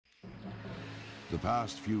The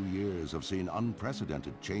past few years have seen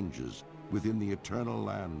unprecedented changes within the eternal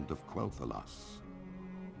land of Quel'Thalas.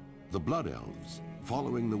 The Blood Elves,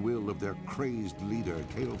 following the will of their crazed leader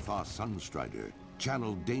Kael'thas Sunstrider,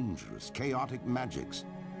 channeled dangerous, chaotic magics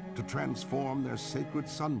to transform their sacred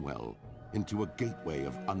Sunwell into a gateway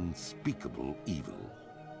of unspeakable evil.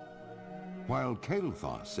 While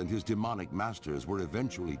Kael'thas and his demonic masters were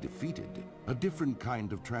eventually defeated, a different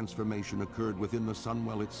kind of transformation occurred within the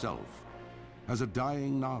Sunwell itself, as a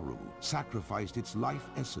dying Naru sacrificed its life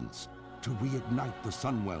essence to reignite the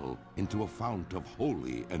Sunwell into a fount of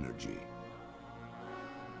holy energy.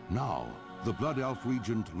 Now, the Blood Elf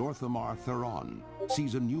Regent Lorthamar Theron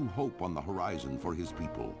sees a new hope on the horizon for his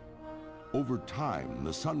people. Over time,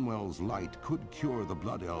 the Sunwell's light could cure the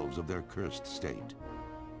Blood Elves of their cursed state,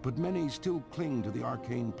 but many still cling to the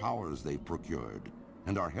arcane powers they've procured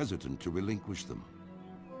and are hesitant to relinquish them.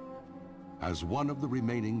 As one of the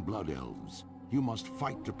remaining Blood Elves, you must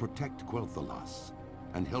fight to protect Quel'Thalas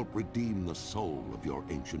and help redeem the soul of your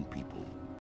ancient people.